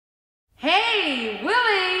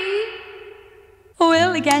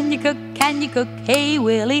Willie, can you cook? Can you cook? Hey,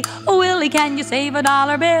 Willie. Oh, Willie, can you save a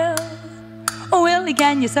dollar bill? Oh, Willie,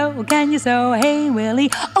 can you sew? Can you sew? Hey, Willie.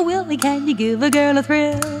 Oh, Willie, can you give a girl a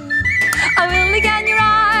thrill? Oh, Willie, can you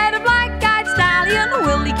ride a black-eyed stallion? Oh,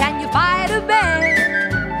 Willie, can you fight a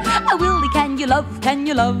bear? Oh, Willie, can you love? Can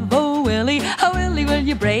you love? Oh, Willie. Oh, Willie, will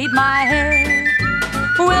you braid my hair?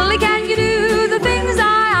 Willie, can you do the things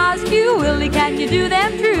I ask you? Willie, can you do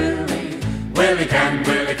them true? Willie can,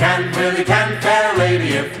 Willie can, Willie can, fair lady,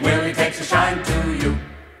 if Willie takes a shine to you.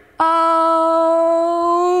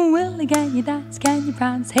 Oh, Willie, can you dance? Can you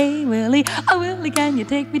prance? Hey, Willie. Oh, Willie, can you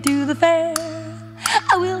take me to the fair?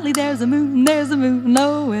 Oh, Willie, there's a moon, there's a moon.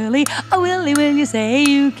 Oh, Willie. Oh, Willie, will you say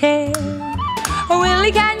you care? Oh,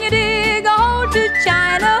 Willie, can you dig a hole to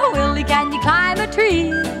China? Willie, can you climb a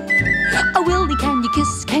tree? Oh, Willie, can you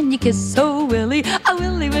kiss? Can you kiss? Oh, Willie. Oh,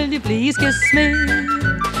 Willie, will you please kiss me?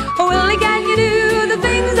 Oh, Willie, can you do the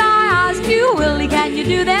things I ask you? Willie, can you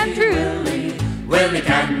do them true? Willie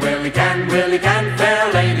can, Willie can, Willie can,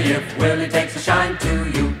 fair lady, if Willie takes a shine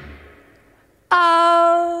to you.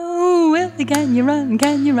 Oh, Willie, can you run?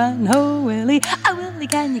 Can you run? Oh, Willie. Oh, Willie,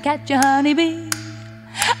 can you catch a honeybee?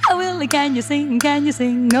 Oh, Willie, can you sing? Can you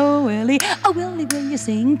sing? Oh, Willie. Oh, Willie, will you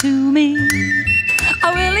sing to me?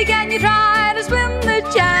 Oh, Willie, can you try to swim the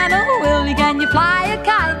channel? Willie, can you fly a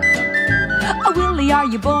kite? Oh, Willie, are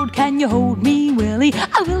you bold? Can you hold me, Willie?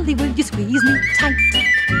 Oh, Willie, will you squeeze me tight?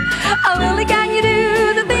 Oh, Willie, can you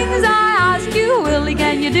do the things I ask you? Willie,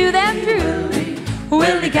 can you do them true?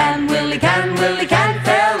 Willie can, Willie can, Willie can,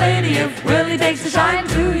 fair lady, if Willie takes a shine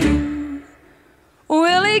to you.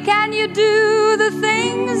 Willie, can you do the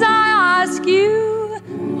things I ask you?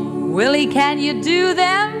 Willie, can you do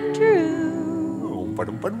them true?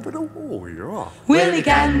 Willie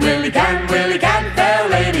can, Willie can, Willie can, fair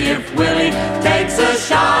lady, if Willie takes a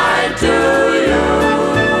shine.